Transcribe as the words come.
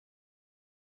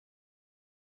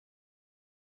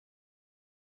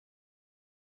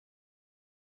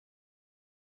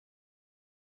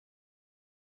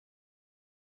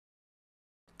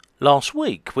Last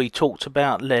week we talked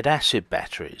about lead acid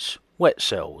batteries, wet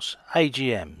cells,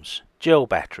 AGMs, gel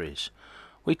batteries.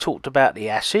 We talked about the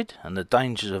acid and the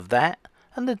dangers of that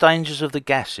and the dangers of the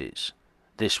gases.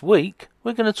 This week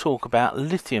we're going to talk about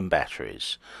lithium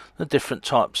batteries, the different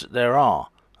types that there are,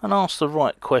 and ask the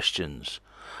right questions.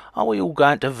 Are we all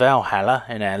going to Valhalla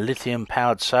in our lithium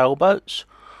powered sailboats?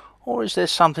 Or is there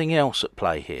something else at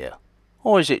play here?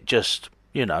 Or is it just,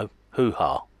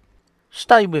 hoo-ha?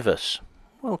 Stay with us.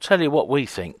 We'll tell you what we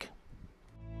think.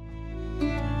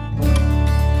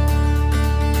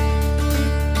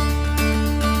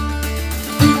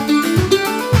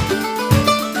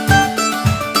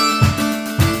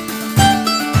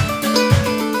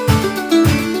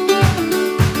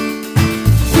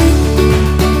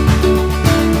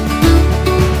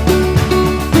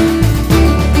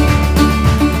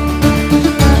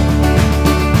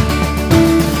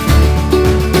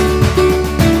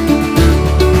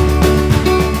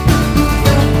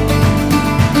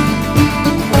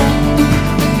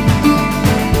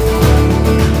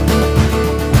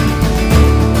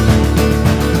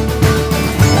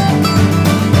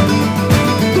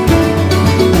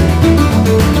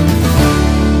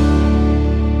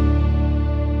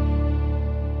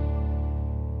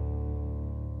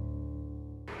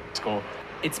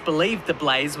 It's believed the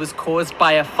blaze was caused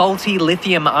by a faulty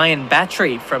lithium-ion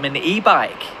battery from an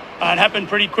e-bike. It happened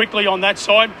pretty quickly on that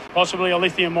side. Possibly a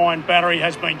lithium-ion battery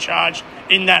has been charged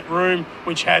in that room,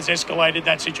 which has escalated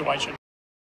that situation.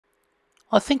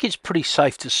 I think it's pretty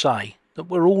safe to say that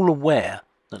we're all aware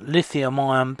that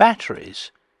lithium-ion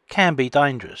batteries can be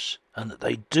dangerous and that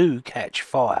they do catch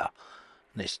fire.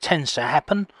 And this tends to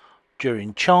happen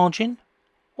during charging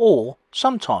or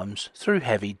sometimes through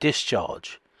heavy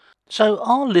discharge. So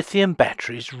are lithium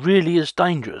batteries really as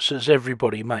dangerous as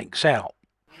everybody makes out?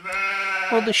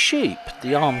 Well, the sheep,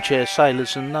 the armchair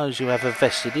sailors and those who have a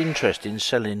vested interest in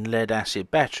selling lead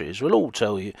acid batteries will all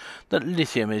tell you that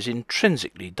lithium is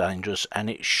intrinsically dangerous and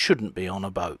it shouldn't be on a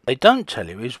boat. They don't tell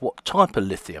you is what type of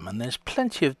lithium, and there's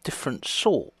plenty of different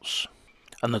sorts.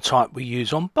 And the type we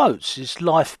use on boats is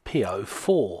Lithium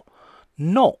P4,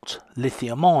 not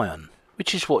lithium ion,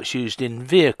 which is what's used in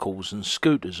vehicles and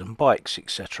scooters and bikes,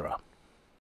 etc.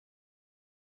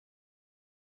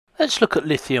 Let's look at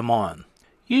lithium ion.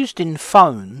 Used in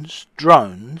phones,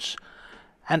 drones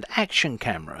and action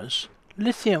cameras,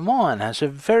 lithium ion has a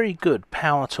very good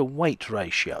power to weight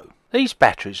ratio. These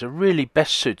batteries are really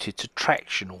best suited to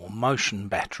traction or motion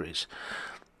batteries.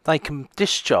 They can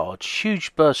discharge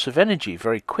huge bursts of energy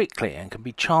very quickly and can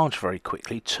be charged very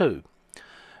quickly too.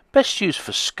 Best used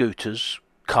for scooters,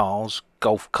 cars,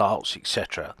 golf carts,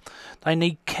 etc. They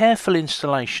need careful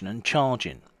installation and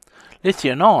charging.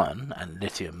 Lithium ion and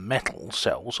lithium metal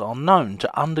cells are known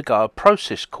to undergo a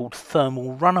process called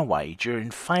thermal runaway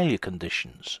during failure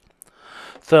conditions.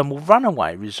 Thermal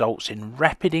runaway results in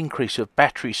rapid increase of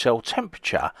battery cell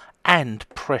temperature and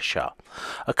pressure,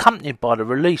 accompanied by the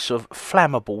release of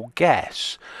flammable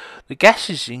gas. The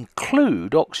gases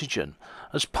include oxygen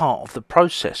as part of the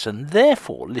process, and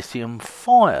therefore lithium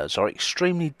fires are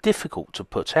extremely difficult to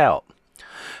put out.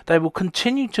 They will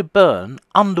continue to burn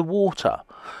underwater.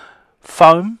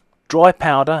 Foam, dry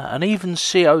powder and even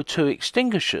CO2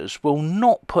 extinguishers will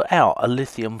not put out a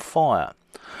lithium fire.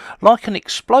 Like an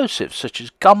explosive such as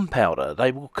gunpowder,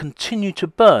 they will continue to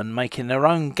burn, making their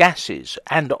own gases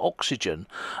and oxygen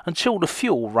until the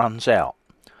fuel runs out.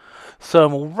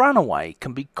 Thermal runaway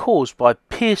can be caused by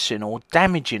piercing or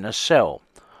damaging a cell,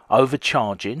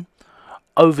 overcharging,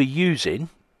 overusing,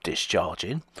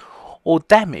 discharging, or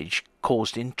damage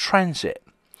caused in transit.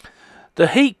 The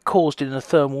heat caused in the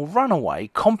thermal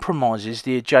runaway compromises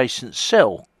the adjacent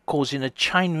cell, causing a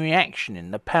chain reaction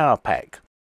in the power pack.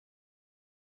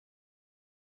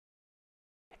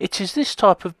 It is this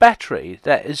type of battery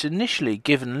that has initially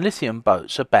given lithium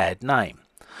boats a bad name.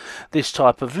 This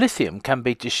type of lithium can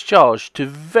be discharged to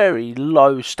very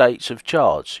low states of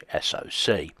charge,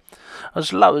 SOC,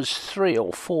 as low as 3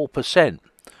 or 4%,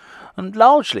 and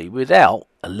largely without,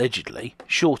 allegedly,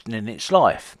 shortening its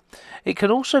life. It can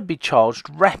also be charged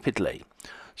rapidly.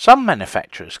 Some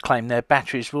manufacturers claim their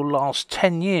batteries will last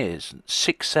 10 years,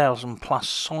 6,000 plus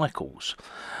cycles,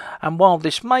 and while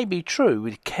this may be true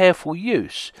with careful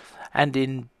use and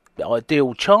in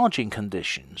ideal charging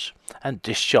conditions and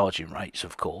discharging rates,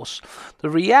 of course, the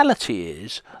reality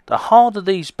is the harder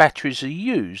these batteries are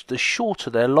used, the shorter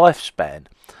their lifespan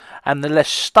and the less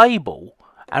stable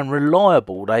and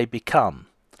reliable they become.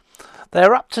 They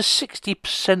are up to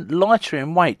 60% lighter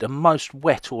in weight than most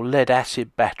wet or lead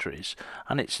acid batteries,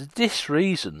 and it's this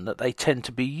reason that they tend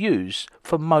to be used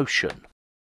for motion.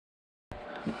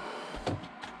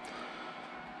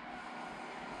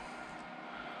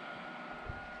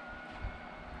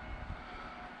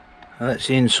 Now that's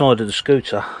the inside of the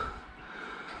scooter.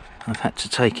 I've had to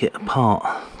take it apart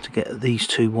to get these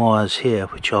two wires here,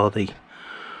 which are the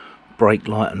brake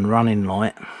light and running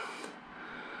light.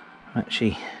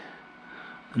 Actually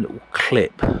a little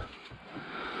clip, and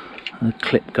the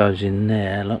clip goes in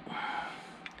there, look,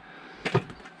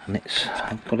 and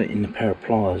I've got it in a pair of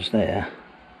pliers there,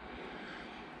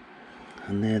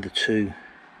 and they're the two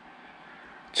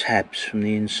tabs from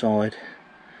the inside,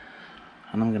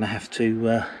 and I'm going to have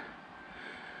to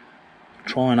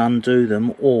try and undo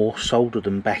them or solder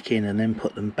them back in and then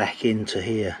put them back into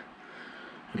here.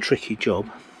 A tricky job.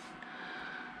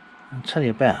 I'll tell you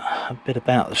a bit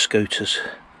about the scooters.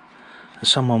 As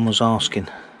someone was asking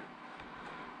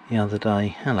the other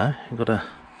day. Hello, you've got a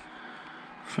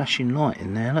flashing light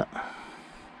in there, look. I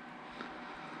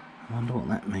wonder what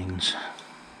that means.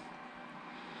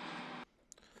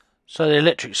 So the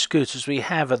electric scooters we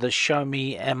have are the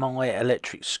Xiaomi Mi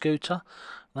electric scooter.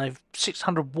 They've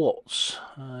 600 watts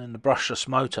in the brushless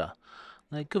motor.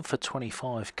 They're good for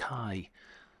 25k.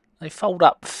 They fold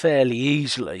up fairly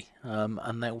easily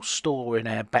and they'll store in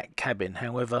our back cabin.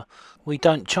 However, we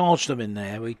don't charge them in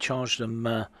there. We charge them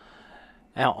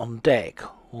out on deck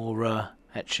or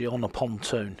actually on a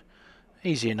pontoon.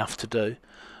 Easy enough to do.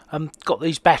 Got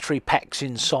these battery packs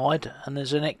inside, and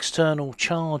there's an external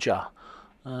charger.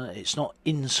 It's not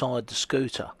inside the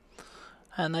scooter.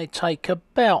 And they take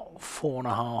about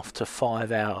 4.5 to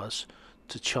 5 hours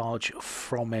to charge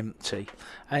from empty.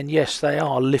 And yes, they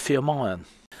are lithium ion.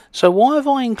 So why have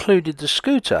I included the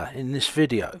scooter in this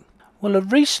video? Well, a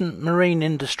recent marine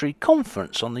industry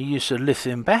conference on the use of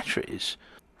lithium batteries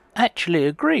actually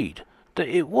agreed that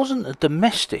it wasn't the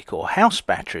domestic or house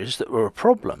batteries that were a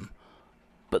problem,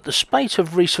 but the spate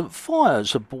of recent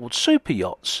fires aboard super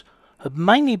yachts had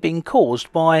mainly been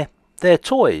caused by their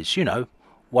toys, you know,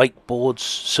 wakeboards,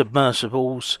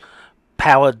 submersibles,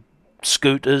 powered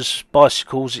scooters,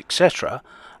 bicycles, etc.,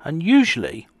 and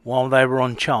usually while they were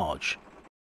on charge.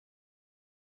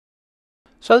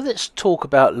 So let's talk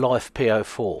about Life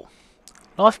P4.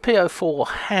 Life P4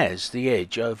 has the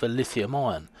edge over lithium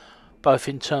ion, both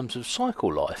in terms of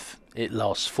cycle life, it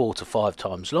lasts 4 to 5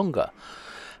 times longer,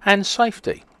 and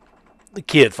safety. The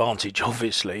key advantage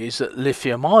obviously is that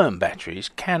lithium ion batteries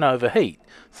can overheat,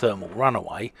 thermal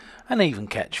runaway, and even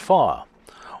catch fire,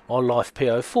 while Life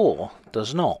P4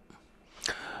 does not.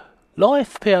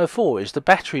 Life P4 is the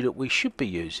battery that we should be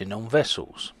using on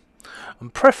vessels,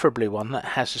 and preferably one that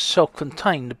has a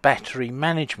self-contained battery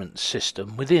management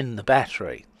system within the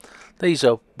battery. These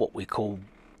are what we call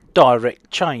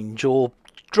direct change or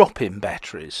drop-in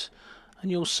batteries, and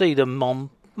you'll see them on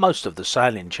most of the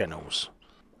sailing channels.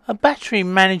 A battery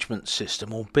management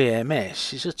system, or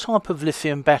BMS, is a type of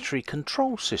lithium battery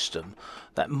control system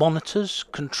that monitors,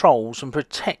 controls and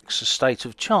protects the state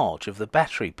of charge of the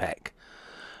battery pack.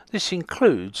 This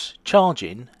includes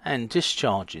charging and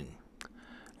discharging.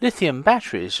 Lithium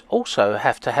batteries also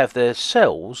have to have their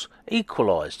cells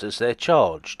equalised as they're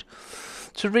charged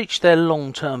to reach their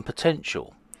long-term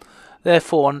potential.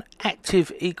 Therefore, an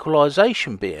active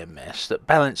equalisation BMS that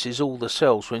balances all the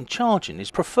cells when charging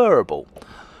is preferable.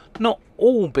 Not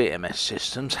all BMS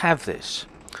systems have this,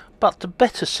 but the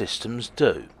better systems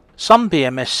do. Some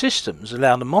BMS systems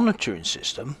allow the monitoring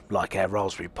system, like our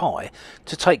Raspberry Pi,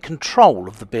 to take control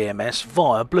of the BMS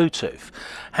via Bluetooth.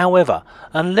 However,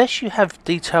 unless you have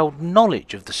detailed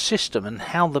knowledge of the system and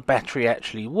how the battery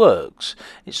actually works,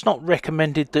 it's not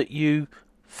recommended that you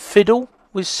fiddle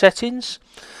with settings.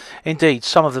 Indeed,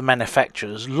 some of the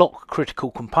manufacturers lock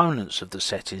critical components of the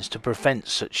settings to prevent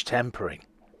such tampering.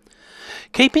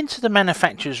 Keeping to the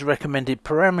manufacturer's recommended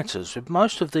parameters with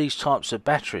most of these types of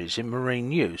batteries in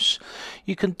marine use,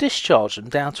 you can discharge them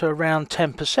down to around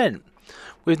 10%,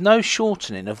 with no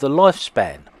shortening of the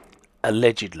lifespan,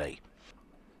 allegedly.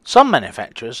 Some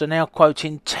manufacturers are now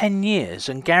quoting 10 years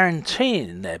and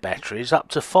guaranteeing their batteries up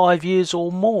to 5 years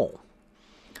or more.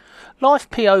 Life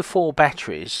P4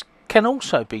 batteries can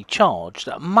also be charged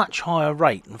at a much higher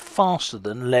rate and faster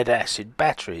than lead-acid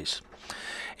batteries.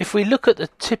 If we look at the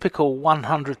typical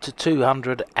 100 to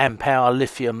 200 amp hour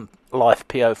lithium Life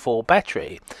P4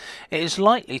 battery, it is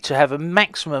likely to have a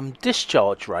maximum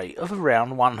discharge rate of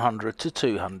around 100 to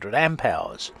 200 amp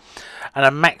hours and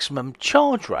a maximum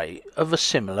charge rate of a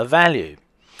similar value.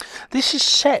 This is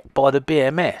set by the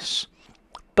BMS,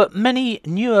 but many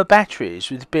newer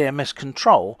batteries with BMS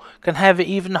control can have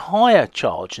even higher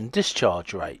charge and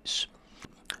discharge rates.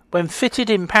 When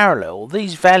fitted in parallel,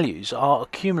 these values are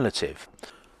accumulative.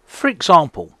 For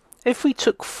example, if we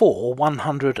took 4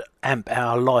 100 amp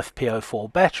hour Life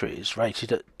P4 batteries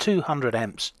rated at 200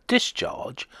 amps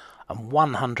discharge, and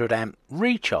 100 amp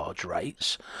recharge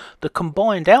rates, the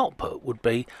combined output would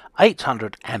be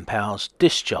 800 amp hours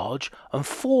discharge and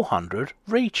 400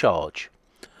 recharge.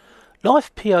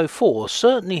 Life P4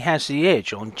 certainly has the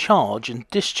edge on charge and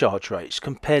discharge rates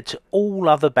compared to all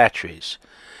other batteries.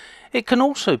 It can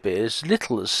also be as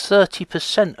little as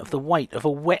 30% of the weight of a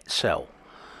wet cell,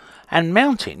 and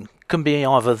mounting can be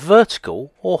either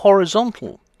vertical or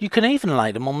horizontal. You can even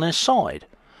lay them on their side.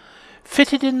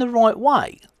 Fitted in the right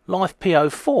way, Life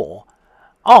P4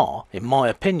 are, in my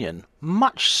opinion,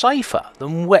 much safer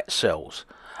than wet cells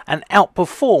and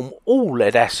outperform all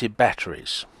lead acid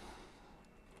batteries.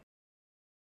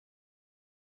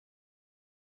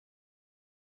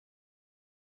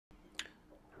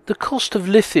 The cost of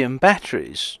lithium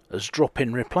batteries, as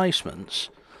drop-in replacements,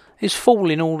 is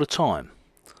falling all the time.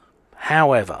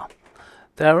 However,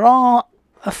 there are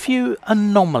a few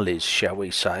anomalies, shall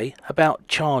we say, about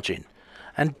charging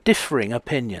and differing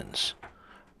opinions.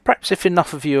 Perhaps if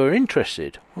enough of you are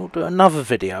interested, we'll do another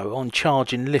video on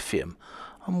charging lithium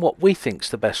and what we think's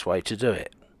the best way to do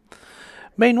it.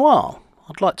 Meanwhile,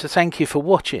 I'd like to thank you for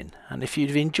watching, and if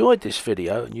you've enjoyed this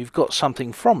video and you've got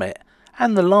something from it,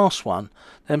 and the last one,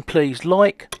 then please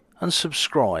like and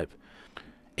subscribe.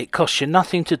 It costs you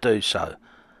nothing to do so.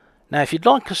 Now if you'd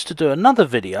like us to do another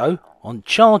video on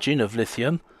charging of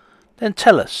lithium, then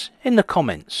tell us in the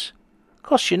comments. It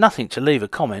costs you nothing to leave a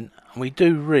comment, and we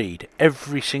do read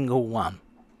every single one.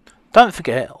 Don't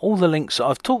forget, all the links that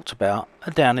I've talked about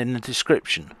are down in the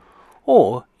description,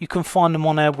 or you can find them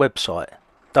on our website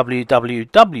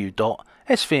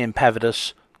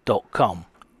www.svimpavidus.com.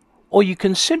 Or you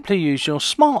can simply use your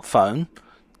smartphone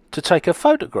to take a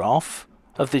photograph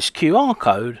of this QR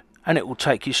code and it will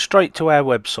take you straight to our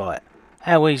website.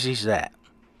 How easy is that?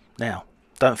 Now,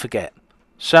 don't forget,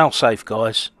 sail safe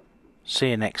guys. See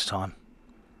you next time.